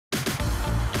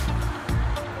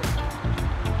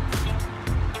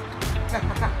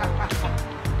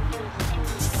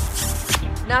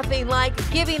Nothing like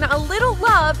giving a little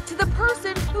love to the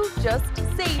person who just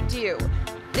saved you.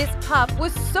 This pup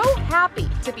was so happy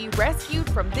to be rescued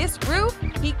from this roof,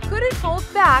 he couldn't hold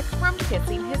back from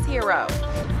kissing his hero.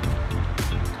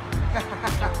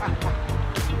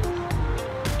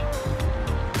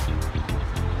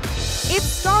 It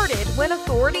started when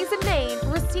authorities in Maine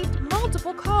received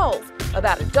multiple calls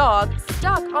about a dog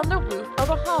stuck on the roof of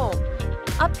a home.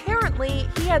 Apparently,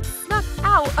 he had snuck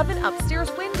out of an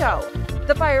upstairs window.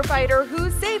 The firefighter who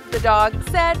saved the dog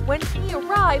said when he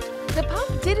arrived, the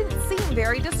pup didn't seem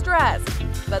very distressed.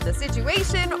 But the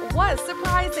situation was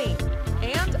surprising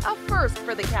and a first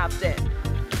for the captain.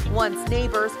 Once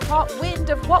neighbors caught wind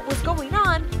of what was going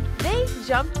on, they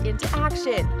jumped into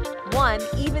action, one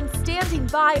even standing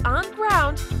by on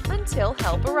ground until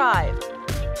help arrived.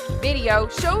 Video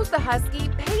shows the husky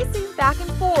pacing back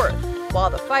and forth while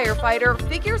the firefighter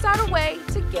figures out a way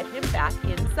to get him back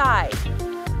inside.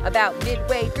 About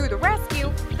midway through the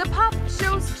rescue, the pup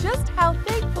shows just how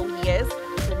thankful he is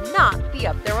to not be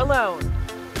up there alone.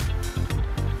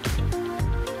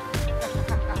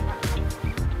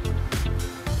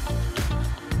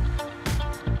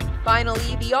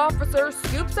 Finally, the officer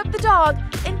scoops up the dog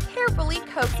and carefully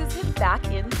coaxes him back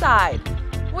inside,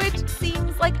 which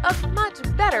seems like a much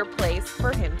better place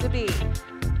for him to be.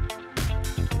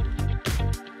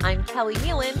 I'm Kelly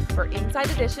Nealon for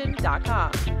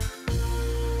InsideEdition.com.